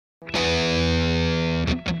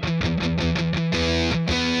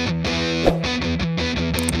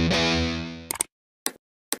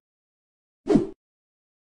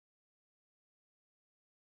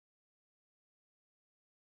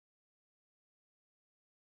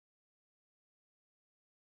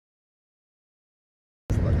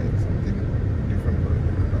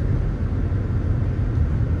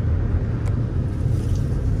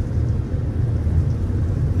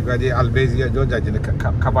the Albania,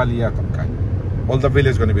 Cavalier, all the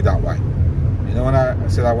villas going to be that way. You know, when I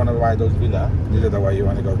said I want to buy those villas, these are the way you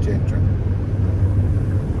want to go change them.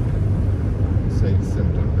 Side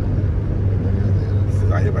center.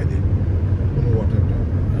 Saya balik.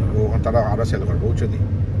 Oh, antara ada sel kalau bocor ni.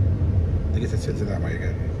 Jadi sel dah mai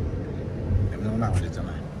kan. Yang mana nak macam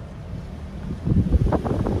mana?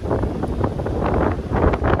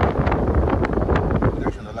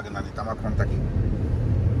 National lagi nanti tamak kontak ini.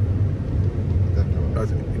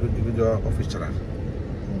 Itu juga office celah.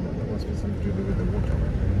 Must be something to do with the water.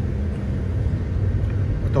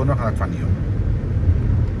 Atau nak nak funny.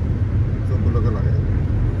 So boleh ke lagi?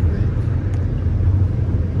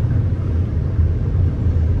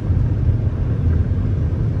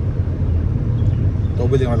 Tahu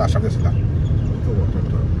beli yang last sampai selang. Itu water.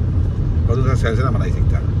 Kalau tu saya sana mana isi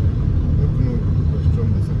tak?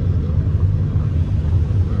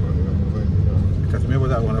 Kita semua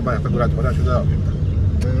boleh orang banyak tak guna orang sudah.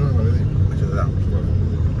 Sudah.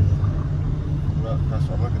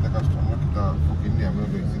 Customer kita mungkin ni ambil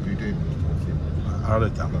executive. Ada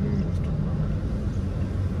tak? Kita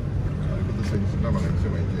sensitif lah macam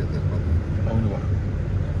macam ini ada. Oh ni wah.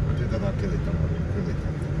 Kita dah terletak.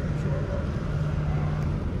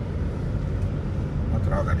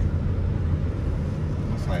 Terang kali.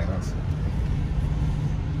 Saya rasa.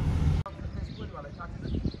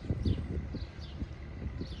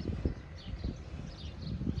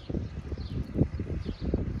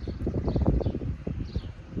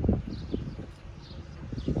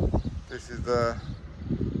 This is the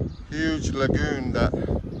huge lagoon that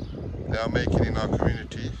they are making in our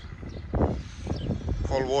community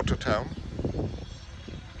called Watertown.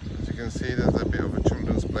 As you can see, there's a bit of a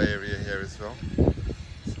children's play area here as well.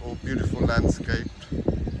 It's all beautiful landscaped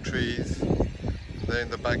trees. There in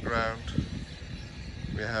the background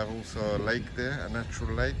we have also a lake there, a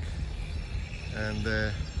natural lake, and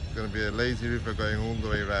there's going to be a lazy river going all the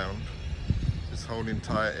way around. This whole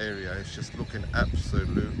entire area is just looking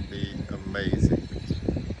absolutely amazing.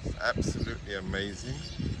 It's absolutely amazing.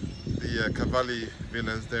 The Cavalli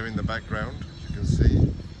villas there in the background, as you can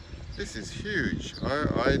see. This is huge.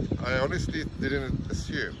 I honestly didn't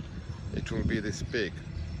assume it will be this big.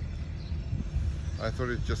 I thought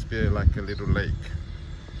it'd just be like a little lake.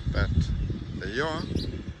 But there you are.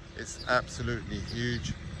 It's absolutely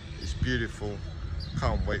huge. It's beautiful.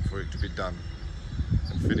 Can't wait for it to be done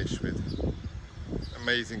and finished with.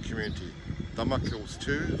 Amazing community. Damac Hills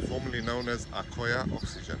 2, formerly known as Akoya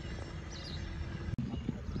Oxygen.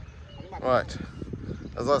 Right,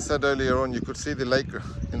 as I said earlier on, you could see the lake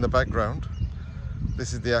in the background.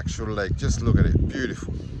 This is the actual lake. Just look at it.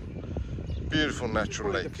 Beautiful. Beautiful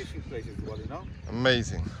natural lake.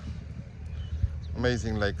 Amazing.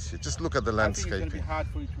 Amazing lakes here. Just look at the landscaping.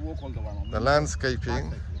 The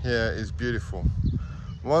landscaping here is beautiful.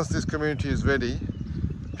 Once this community is ready,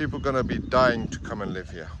 people are going to be dying to come and live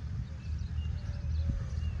here.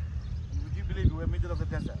 Would you believe we're middle of the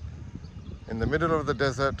desert? In the middle of the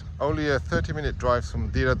desert, only a 30-minute drive from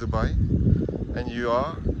Dira, Dubai, and you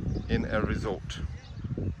are in a resort.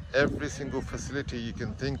 Every single facility you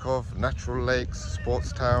can think of, natural lakes,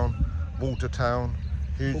 sports town, water town,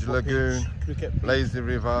 huge lagoon, lazy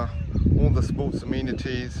river, all the sports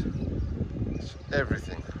amenities,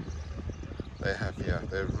 everything they have here.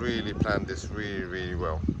 They've really planned this really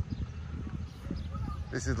well.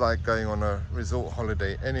 This is like going on a resort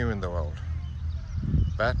holiday anywhere in the world.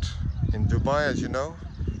 But in Dubai, as you know,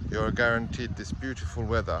 you're guaranteed this beautiful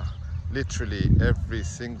weather literally every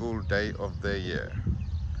single day of the year.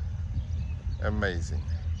 Amazing.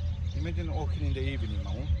 Imagine walking in the evening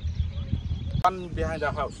now. One behind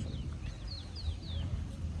our house.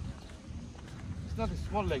 It's not a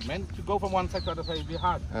small lake, man. To go from one side to the other side will be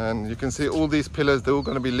hard. And you can see all these pillars, they're all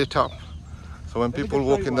going to be lit up. So when people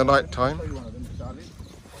walk in the night time,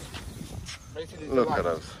 look at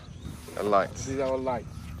those, the lights. These are all lights.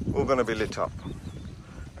 All going to be lit up.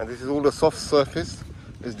 And this is all the soft surface.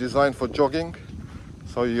 It's designed for jogging,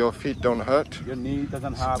 so your feet don't hurt. Your knee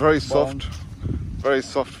doesn't have very soft, very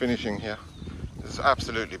soft finishing here. It's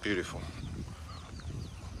absolutely beautiful.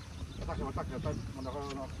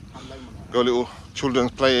 Got a little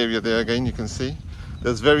children's play area there again, you can see.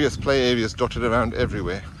 There's various play areas dotted around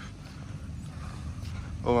everywhere.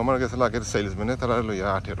 Oh, I'm going to get like a salesman. I don't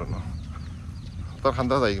know.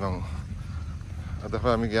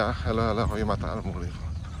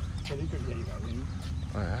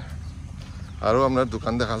 Hello, I'm not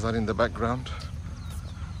dukan dekha sar in the background.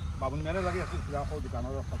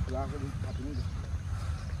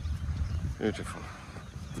 Beautiful.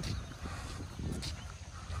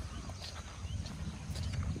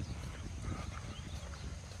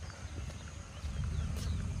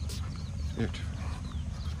 Beautiful.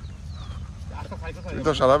 Itu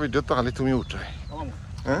salah video tu kali tumi utai.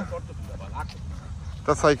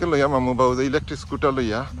 Ta cycle lo ya mamu bau the electric scooter lo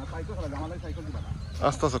ya.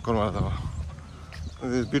 Asta sakor mara daba.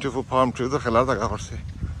 This beautiful palm tree. The khalar daga korse.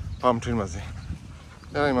 Palm tree maze.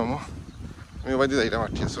 Jai mamu. Me badi daira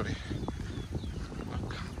mati sorry.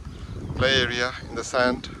 Play area in the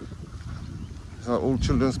sand. These are all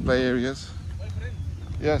children's play areas.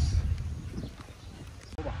 Yes.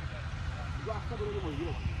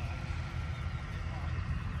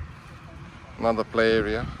 Another play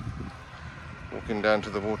area. Walking down to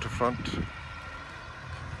the waterfront.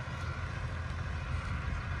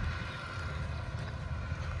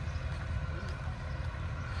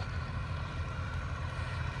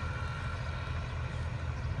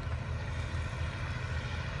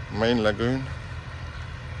 Main lagoon.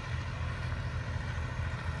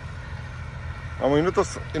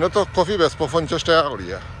 ino to coffee best for fun just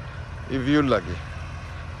area. If you lagi.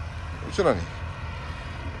 Which one?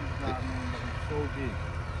 So big.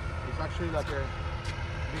 It's actually like a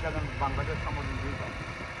bigger than Bangladesh Samudra River.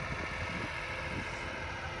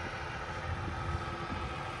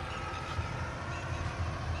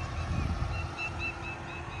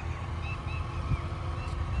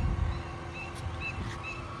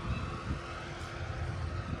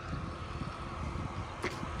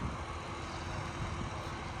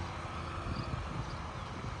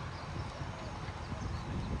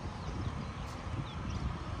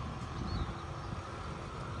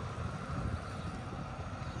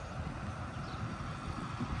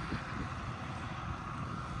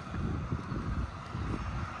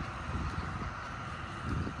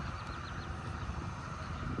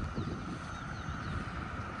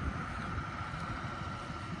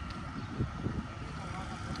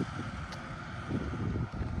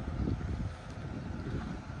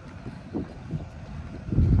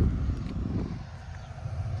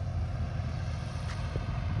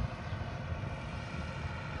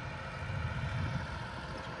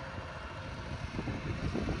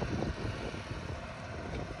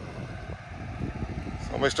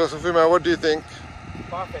 Mr. Sufima, what do you think?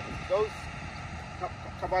 Perfect. Those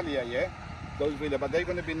Cavalier, yeah, those villas, but they're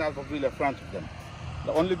going to be now for villa front of them.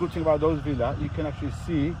 The only good thing about those villas, you can actually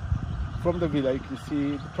see from the villa, you can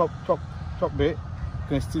see the top bit, you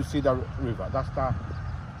can still see the river. That's the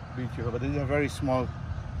beauty of it. But these are very small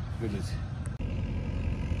villas.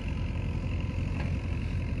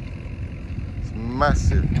 It's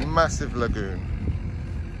massive lagoon.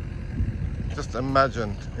 Just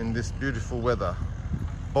imagine in this beautiful weather,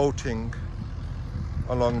 boating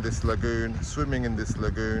along this lagoon, swimming in this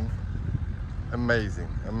lagoon. Amazing.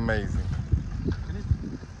 And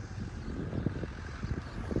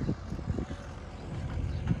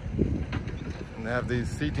they have these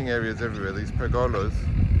seating areas everywhere, these pergolas,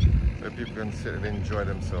 where people can sit and enjoy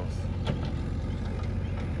themselves.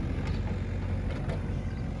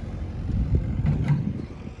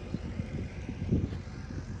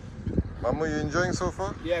 Mamu, you enjoying so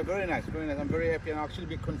far? Yeah, very nice, very nice. I'm very happy, and I'm actually a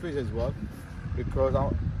bit confused as well, because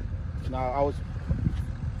I was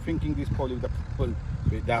thinking this probably with the pool.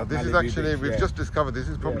 This is actually, we've just discovered, this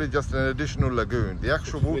is probably just an additional lagoon. The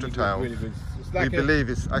actual water town, really good. Like we believe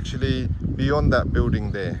it's actually beyond that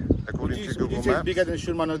building there, according to Google Maps. It's bigger than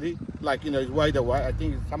Shulmanodi, like, you know, it's wider. I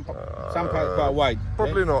think some parts quite wide.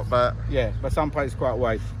 Probably not, but yeah, but some parts quite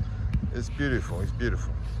wide. It's beautiful.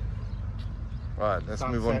 Right, let's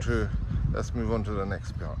move on to the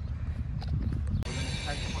next part.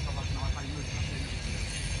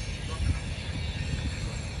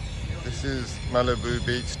 This is Malibu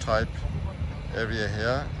Beach type area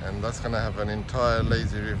here, and that's going to have an entire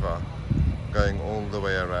lazy river going all the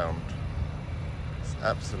way around. It's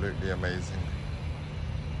absolutely amazing.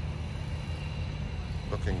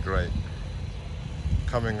 Looking great.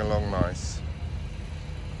 Coming along nice.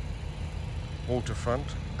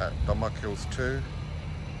 Waterfront at Damac Hills 2.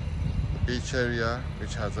 Beach area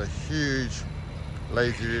which has a huge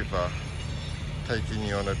lazy river taking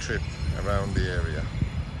you on a trip around the area.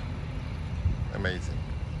 Amazing.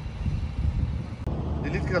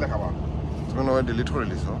 Delete kira lekha ba? It's going to delete for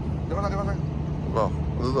release, no? Wow.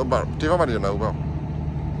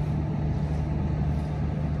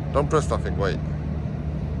 Don't press nothing, wait.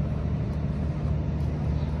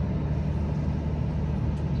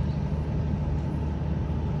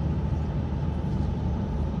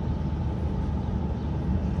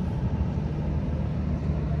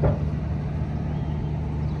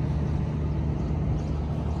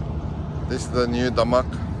 This is the new Damac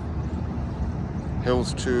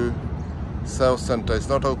Hills 2 Sales Center. It's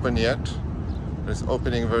not open yet, but it's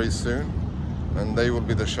opening very soon, and they will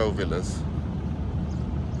be the show villas.